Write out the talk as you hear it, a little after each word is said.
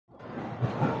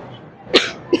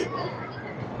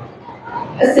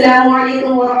Assalamu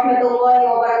alaikum wa rahmatullahi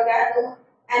wa barakatuh,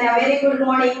 and a very good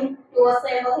morning to us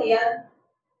all here.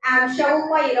 I'm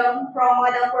Shagufa from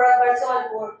Madhapura Virtual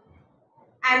Board.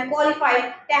 I'm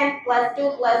qualified 10 plus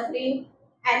 2 plus 3,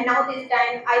 and now this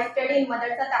time I study in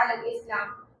Madrasa Ta'alim Islam.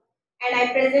 And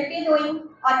I'm presently doing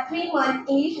a 3-month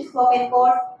English spoken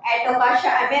course at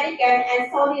Okasha American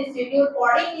and Saudi Institute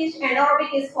for English and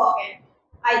Arabic spoken.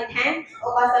 I thank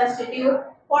Okasha Institute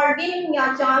for giving me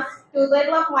a chance to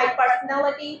develop my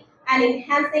personality and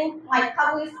enhancing my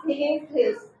public speaking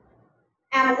skills.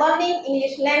 I'm learning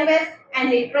English language and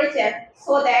literature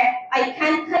so that I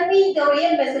can convey the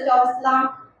real message of Islam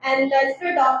and the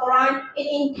spirit of Quran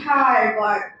in entire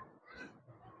world.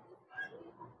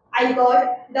 I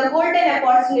got the golden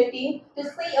opportunity to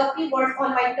say a few words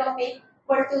on my topic,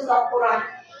 virtues of Quran.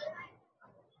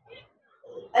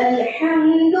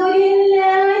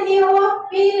 Alhamdulillah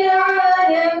Rabbil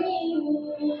Alameen.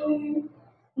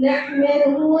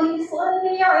 نحمده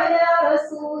ونصلي على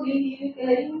رسوله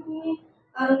الكريم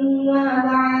أما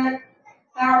بعد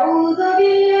أعوذ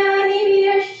بالله من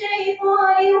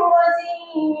الشيطان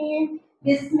الرجيم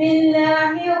بسم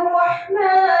الله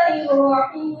الرحمن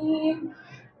الرحيم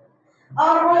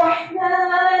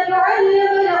الرحمن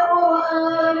علم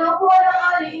القرآن خلق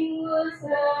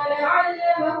الإنسان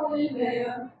علمه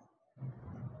البيان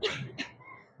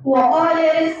وقال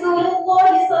رسول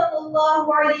الله صلى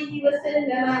الله عليه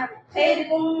وسلم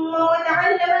خيركم من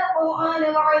تعلم القرآن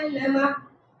وعلمه.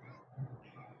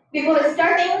 Before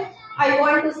starting, I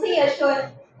want to say a short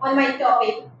on my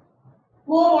topic.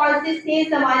 वो मुअज़्ज़िज़ थे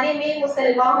ज़माने में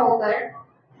मुसलमान होकर,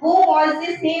 वो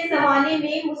मुअज़्ज़िज़ थे ज़माने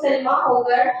में मुसलमान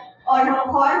होकर और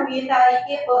हम ख्वार हुए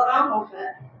तारीख़ क़ुरान होकर.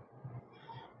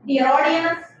 Dear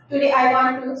audience, today I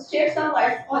want to share some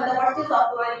words on the virtues of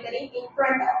Quran Kareem in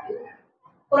front of you.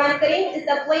 Quran Kareem is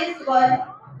the blessed word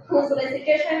whose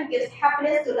recitation gives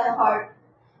happiness to the heart.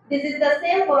 This is the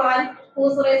same Quran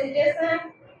whose recitation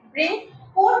brings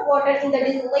cold water in the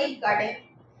desolate garden.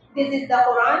 This is the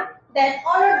Quran that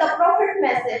honored the Prophet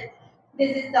message.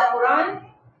 This is the Quran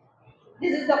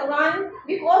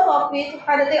because of which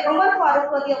Hazrat Umar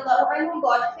Farooq radiallahu anhu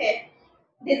got fed.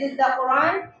 This is the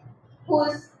Quran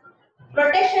whose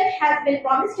protection has been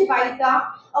promised by the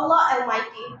Allah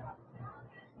Almighty.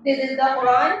 This is the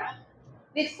Quran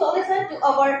with solution to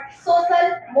our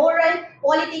social, moral,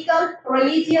 political,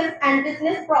 religious and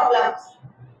business problems.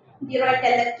 Dear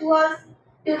intellectuals,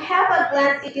 to have a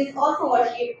glance it is also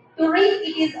worship, to read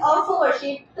it is also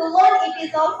worship, to learn it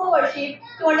is also worship,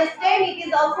 to understand it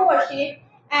is also worship,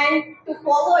 and to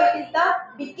follow it is the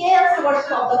biggest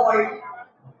worship of the world.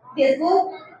 This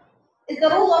book is the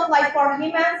rule of life for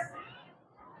humans.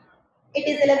 It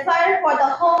is a desire for the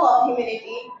whole of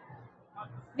humanity.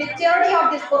 With charity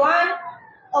of this Quran,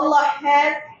 Allah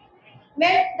has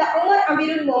made the Umar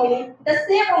Amirul Mu'minin. The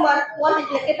same Umar was the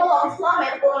capital of Islam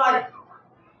and Quran,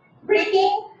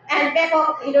 breaking and back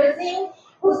of endorsing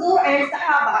Huzur and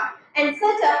Sahaba. And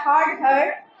such a hard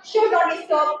heart should not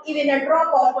stop even a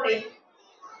drop of rain.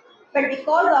 But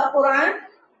because of Quran,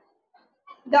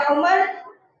 the Umar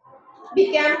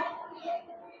became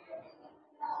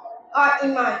our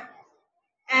Iman.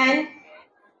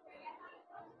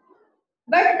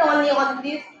 But not only on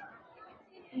this,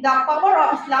 the power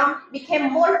of Islam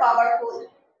became more powerful.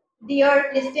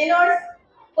 Dear listeners,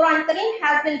 Quran Kareem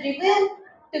has been revealed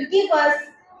to give us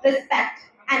respect,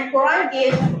 and Quran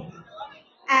gives,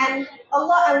 and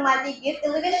Allah Almighty gives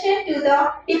elevation to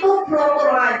the people through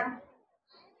Quran.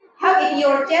 Have it in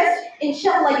your chest,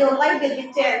 inshallah your life will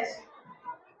be changed.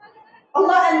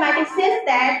 Allah Almighty says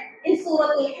that in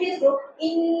Surah Al-Hijr,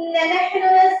 Inna nahnu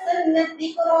nazzalna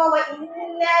dhikra wa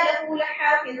inna lahu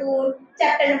lahafidhun.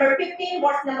 Chapter number 15,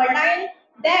 verse number 9,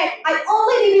 that I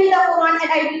only reveal the Quran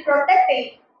and I will protect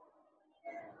it.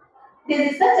 This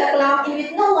is such a kalam in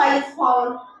which no lie is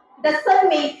found. The sun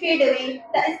may fade away,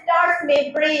 the stars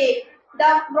may break,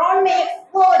 the ground may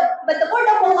explode, but the word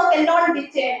of Allah cannot be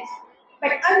changed.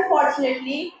 But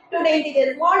unfortunately, today in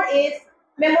today's world age,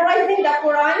 memorizing the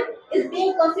Quran is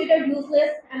being considered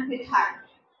useless and futile.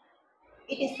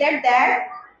 It is said that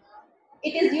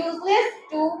it is useless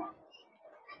to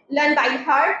learn by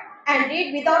heart and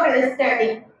read without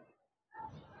understanding.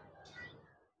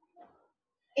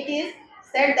 It is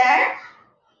said that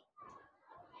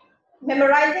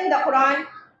memorizing the Quran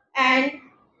and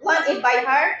learn it by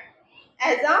heart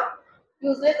as a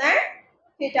useless and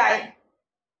futile.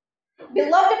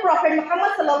 Beloved Prophet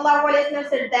Muhammad sallallahu alaihi wasallam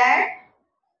said that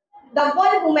the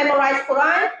one who memorized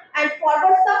Quran and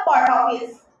forgot some part of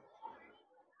his,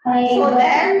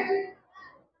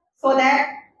 so that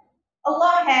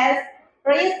Allah has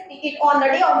raised it on the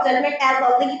day of judgment as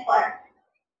a leper.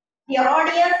 Dear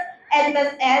audience, As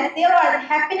much as there are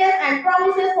happiness and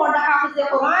promises for the Hafiz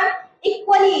Quran,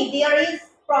 equally there is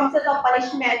promises of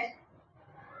punishment.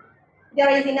 There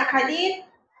is in a hadith,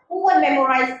 who will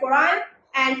memorize Quran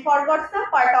and forgot some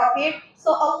part of it,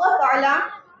 so Allah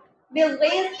Ta'ala will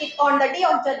raise it on the day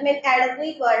of judgment as a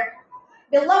reward.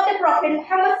 Beloved Prophet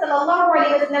Muhammad sallallahu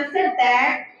alaihi wasallam said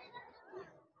that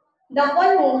the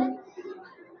one who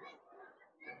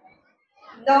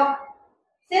the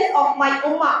sins of my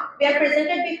ummah were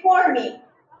presented before me,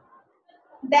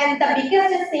 then the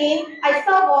biggest sin I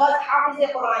saw was Hafiz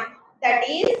Quran. That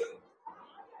is,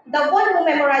 the one who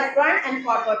memorized Quran and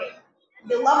forgot it.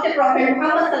 Beloved Prophet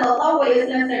Muhammad sallallahu alaihi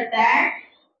wasallam said that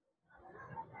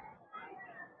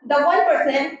the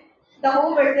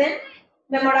whole person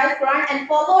memorized Quran and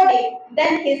followed it,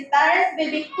 then his parents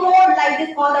will be clothed like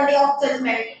this on the day of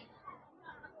judgment,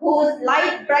 whose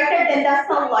light brighter than the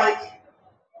sunlight.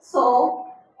 So,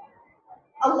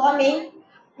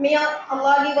 may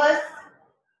Allah give us,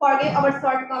 forgive our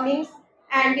shortcomings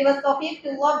and give us tawfiq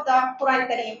to love the Quran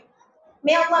Kareem.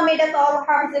 May Allah make us all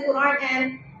Hafiz Quran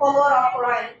and follower of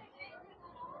Quran.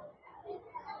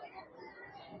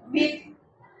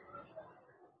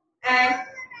 And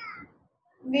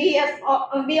we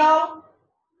all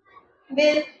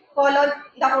will follow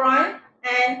the Quran.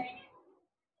 And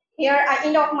here I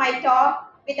end of my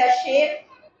talk with a शेर.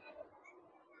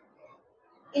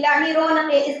 इलाही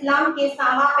रौनक़ इस्लाम के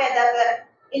सामा पैदा कर,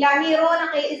 इलाही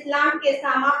रौनक़ इस्लाम के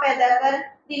सामा पैदा कर,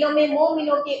 दिलों में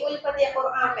मोमिनों की उल्फत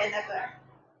कुरान पैदा कर.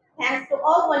 Thanks to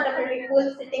all wonderful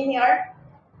people sitting here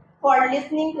for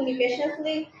listening to me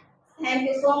patiently. Thank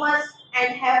you so much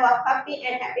and have a happy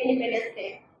Independence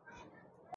Day.